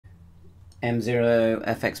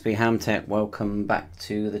M0FXB Hamtech, welcome back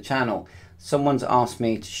to the channel. Someone's asked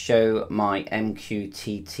me to show my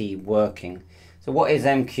Mqtt working. So what is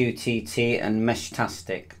Mqtt and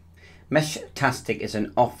Meshtastic? Meshtastic is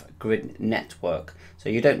an off-grid network, so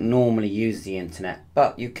you don't normally use the internet,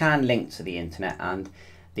 but you can link to the internet, and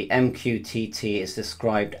the Mqtt is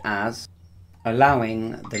described as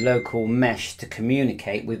allowing the local mesh to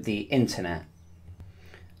communicate with the internet.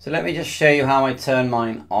 So let me just show you how I turn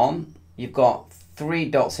mine on. You've got three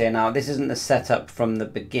dots here now. This isn't the setup from the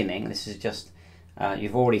beginning. This is just,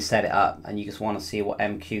 you've already set it up and you just want to see what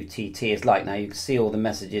Mqtt is like. Now you can see all the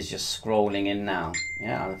messages just scrolling in now.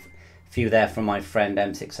 Yeah, a few there from my friend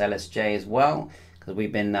M6LSJ as well, because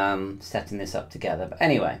we've been setting this up together. But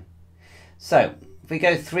anyway, so if we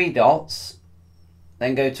go three dots,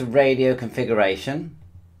 then go to radio configuration.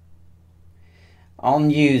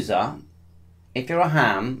 On user, if you're a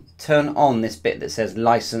ham, turn on this bit that says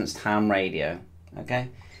licensed ham radio. Okay,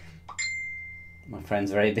 my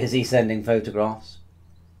friend's very busy sending photographs.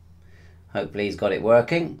 Hopefully he's got it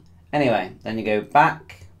working. Anyway, then you go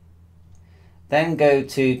back, then go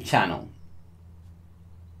to channel,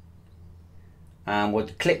 and we'll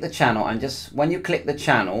click the channel, and just when you click the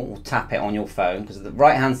channel, we'll tap it on your phone, because the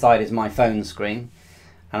right hand side is my phone screen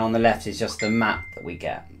and on the left is just the map that we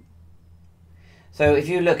get. So if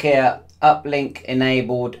you look here, uplink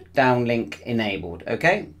enabled, downlink enabled.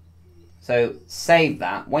 Okay, so save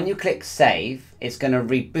that. When you click save, it's going to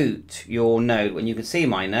reboot your node. When you can see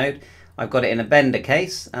my node, I've got it in a bender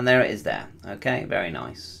case, and there it is there. Okay, very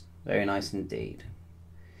nice indeed.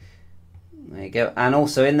 There you go. And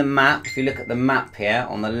also in the map, if you look at the map here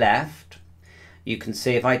on the left, you can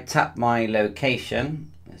see if I tap my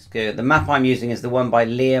location, let's go. The map I'm using is the one by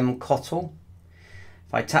Mqtt.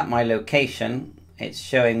 If I tap my location, it's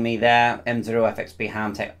showing me there, M0FXB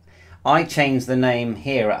Hamtech. I changed the name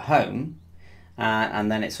here at home,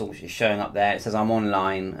 and then it's all showing up there. It says I'm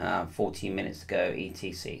online 14 minutes ago,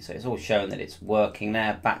 etc. So it's all showing that it's working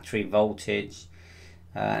there. Battery voltage,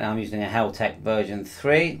 and I'm using a Heltec version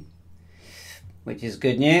 3, which is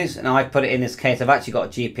good news. And I put it in this case, I've actually got a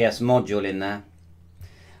GPS module in there.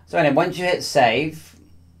 So anyway, once you hit save,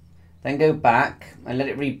 then go back and let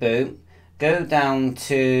it reboot. Go down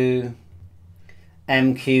to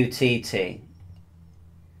Mqtt,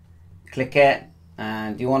 click it,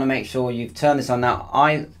 and you want to make sure you've turned this on. Now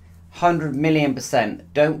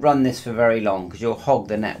 100,000,000% don't run this for very long because you'll hog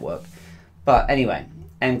the network. But anyway,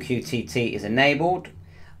 Mqtt is enabled.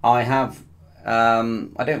 I have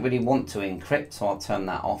I don't really want to encrypt, so I'll turn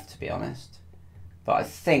that off, to be honest, but I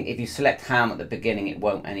think if you select ham at the beginning it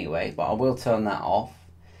won't anyway, but I will turn that off.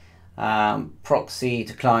 Proxy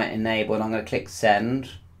to client enabled. I'm going to click send.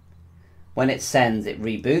 When it sends, it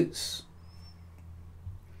reboots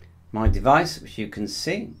my device, which you can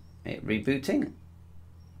see it rebooting.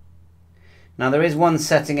 Now there is one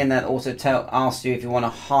setting in there that also asks you if you want to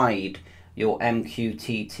hide your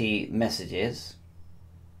Mqtt messages.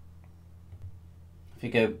 If you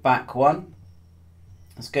go back one,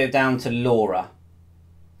 let's go down to LoRa.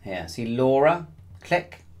 Here, see LoRa,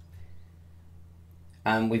 click,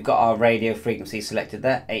 and we've got our radio frequency selected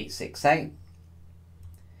there, 868.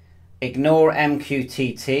 Ignore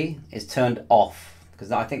Mqtt is turned off,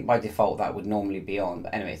 because I think by default that would normally be on,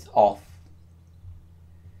 but anyway, it's off.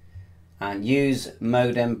 And use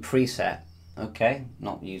modem preset. Okay,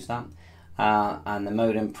 not use that. And the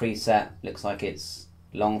modem preset looks like it's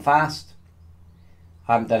long fast.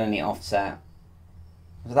 I haven't done any offset.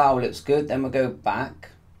 So that all looks good. Then we'll go back.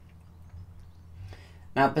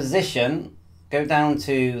 Now position, go down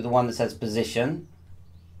to the one that says position.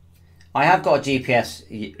 I have got a GPS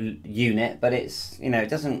unit, but it's, you know, it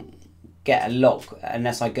doesn't get a lock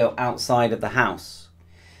unless I go outside of the house.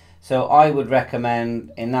 So I would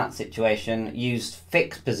recommend in that situation use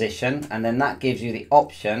fixed position, and then that gives you the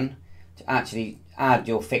option to actually add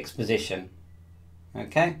your fixed position.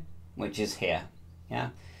 Okay, which is here. Yeah,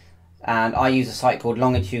 and I use a site called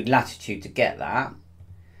Longitude Latitude to get that.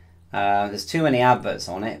 There's too many adverts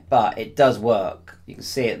on it, but it does work. You can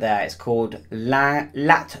see it there. It's called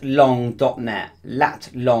latlong.net.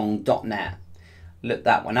 Latlong.net. Look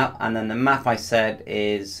that one up. And then the map I said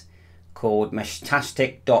is called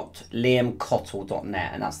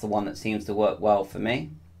meshtastic.mqtt.net, and that's the one that seems to work well for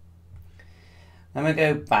me. Then we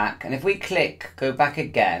go back, and if we click go back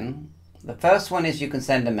again, the first one is you can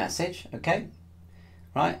send a message, okay?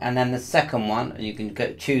 Right, and then the second one, you can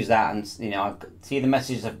go choose that, and you know, I see the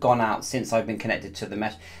messages have gone out since I've been connected to the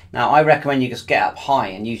mesh. Now I recommend you just get up high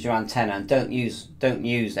and use your antenna, and don't use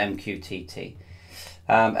Mqtt.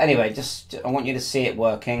 Anyway, just I want you to see it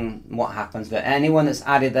working, what happens. But anyone that's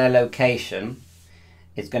added their location,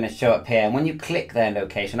 it's going to show up here. And when you click their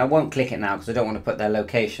location, I won't click it now because I don't want to put their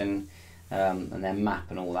location and their map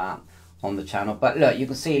and all that on the channel. But look, you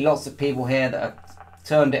can see lots of people here that have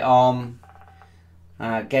turned it on,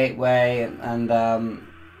 gateway, and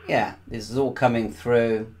yeah, this is all coming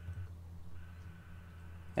through.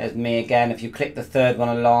 There's me again. If you click the third one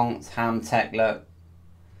along, it's Ham Tech, look.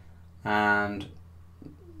 And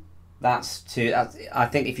that's I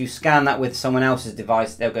think if you scan that with someone else's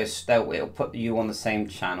device, it'll put you on the same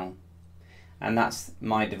channel. And that's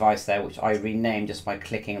my device there, which I renamed just by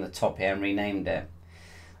clicking at the top here and renamed it.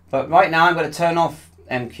 But right now I'm going to turn off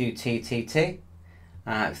MQTT.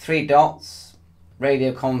 3 dots,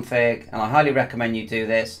 radio config, and I highly recommend you do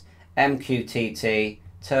this. MQTT,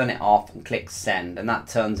 turn it off and click send, and that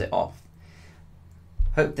turns it off.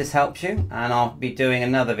 Hope this helps you, and I'll be doing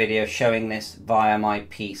another video showing this via my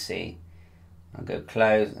PC. I'll go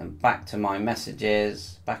close and back to my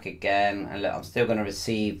messages, back again, and look, I'm still going to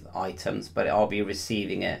receive items, but I'll be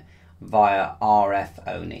receiving it via RF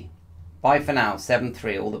only. Bye for now,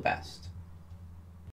 7-3, all the best.